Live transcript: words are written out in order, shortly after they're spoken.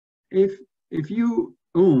if you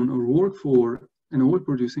own or work for an oil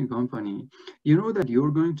producing company, you know that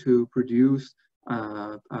you're going to produce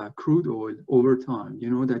crude oil over time. You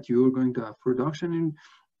know that you're going to have production in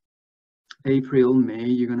April, May,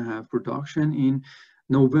 you're going to have production in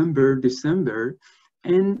November, December,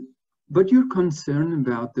 but you're concerned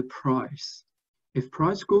about the price. If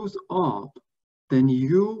price goes up, then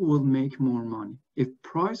you will make more money. If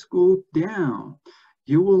price goes down,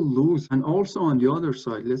 you will lose. And also on the other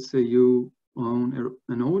side, let's say you own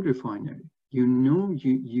an oil refinery. You know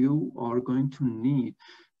you are going to need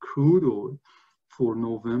crude oil for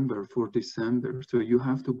November, for December. So you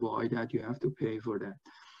have to buy that, you have to pay for that.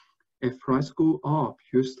 If price go up,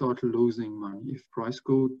 you start losing money. If price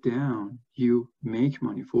go down, you make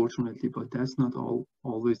money, fortunately, but that's not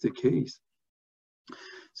always the case.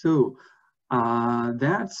 So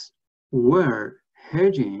that's where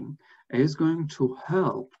hedging is going to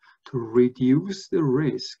help to reduce the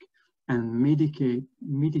risk and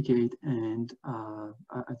mitigate and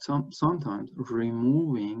sometimes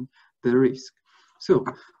removing the risk. So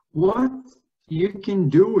what you can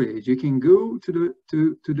do is you can go to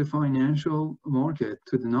the financial market,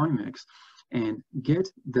 to the NYMEX, and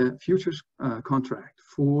get the futures contract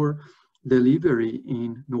for delivery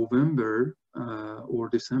in November or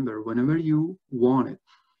December, whenever you want it.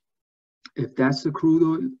 If that's the crude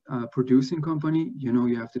oil producing company, you know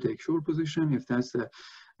you have to take short position. If that's the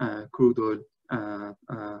crude oil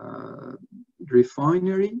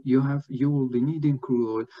refinery, you will be needing crude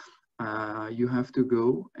oil. You have to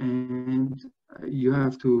go and you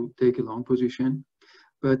have to take a long position.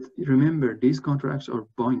 But remember, these contracts are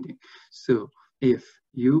binding. So if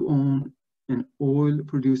you own an oil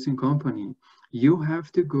producing company, you have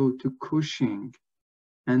to go to Cushing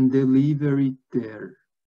and deliver it there,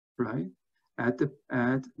 right? At the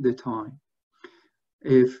time.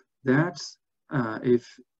 If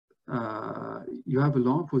you have a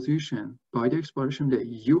long position, by the expiration date,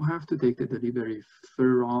 you have to take the delivery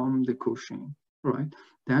from the Cushing, right?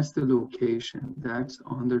 That's the location. That's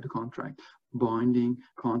under the contract, binding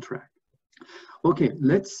contract. Okay,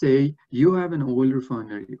 let's say you have an oil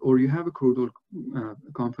refinery or you have a crude oil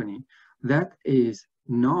company that is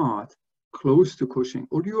not close to Cushing,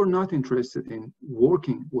 or you're not interested in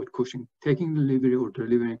working with Cushing, taking delivery or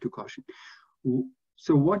delivering to Cushing.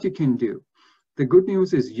 So what you can do, the good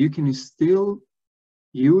news is you can still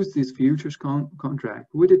use this futures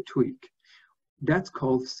contract with a tweak. That's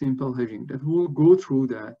called simple hedging. That we'll go through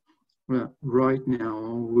that right now.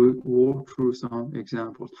 We'll walk through some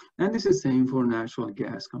examples. And this is the same for natural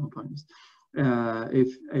gas companies.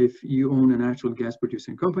 If you own a natural gas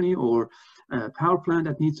producing company or a power plant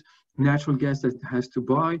that needs natural gas that has to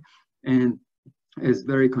buy and is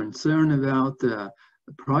very concerned about the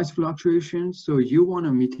price fluctuations, so you want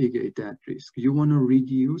to mitigate that risk. You want to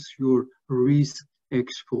reduce your risk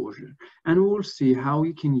exposure. And we'll see how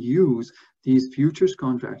you can use these futures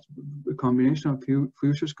contracts, a combination of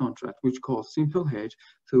futures contract, which called simple hedge,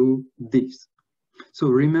 to this. So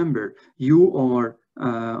remember, you are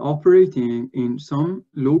operating in some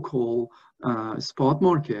local spot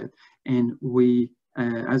market, and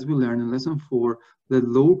as we learned in lesson 4, the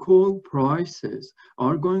local prices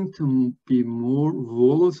are going to be more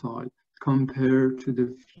volatile compared to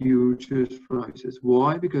the futures prices.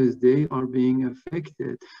 Why? Because they are being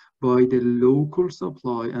affected by the local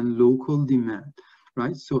supply and local demand,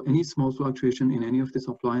 right? So any small fluctuation in any of the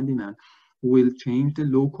supply and demand will change the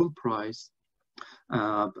local price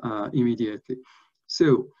immediately.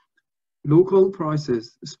 So local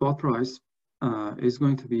prices, spot price, is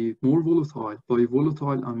going to be more volatile. By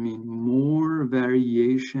volatile, I mean more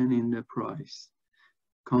variation in the price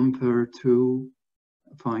compared to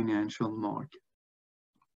financial market.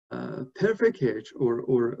 Perfect hedge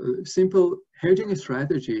or simple hedging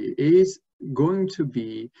strategy is going to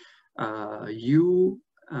be you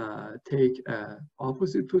take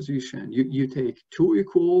opposite position. You take two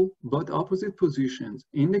equal but opposite positions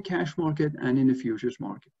in the cash market and in the futures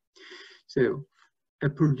market. So a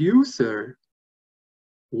producer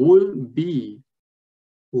will be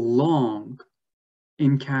long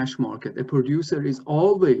in cash market. A producer is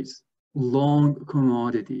always long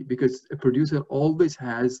commodity because a producer always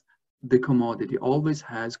has the commodity, always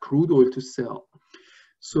has crude oil to sell.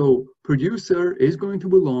 So producer is going to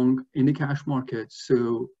be long in the cash market,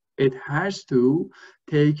 so it has to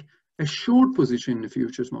take a short position in the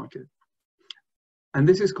futures market. And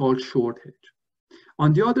this is called short hedge.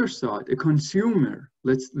 On the other side, a consumer,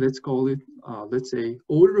 let's call it, let's say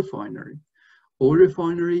oil refinery. Oil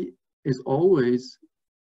refinery is always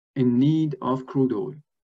in need of crude oil.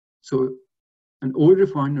 So an oil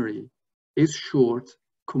refinery is short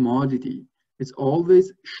commodity. It's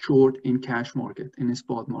always short in cash market, in a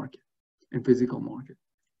spot market, in physical market.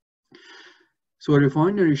 So a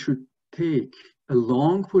refinery should take a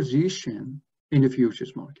long position in the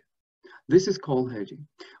futures market. This is called hedging.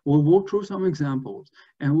 We'll walk through some examples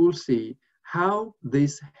and we'll see how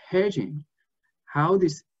this hedging, how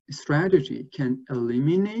this strategy can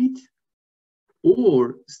eliminate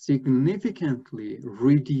or significantly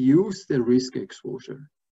reduce the risk exposure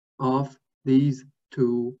of these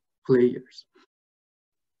two players.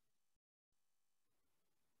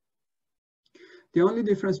 The only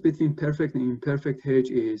difference between perfect and imperfect hedge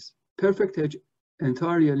is perfect hedge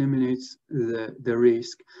entirely eliminates the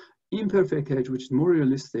risk. Imperfect hedge, which is more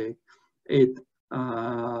realistic, it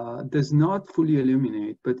does not fully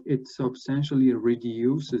eliminate, but it substantially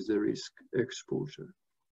reduces the risk exposure.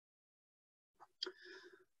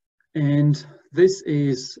 And this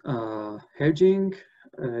is hedging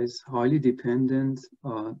is highly dependent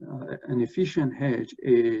on an efficient hedge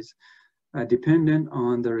is dependent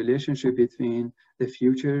on the relationship between the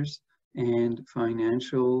futures and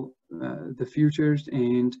financial, the futures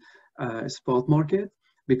and spot market.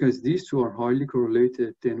 Because these two are highly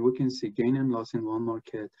correlated, then we can see gain and loss in one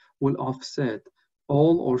market will offset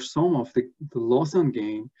all or some of the loss and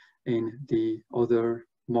gain in the other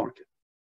market.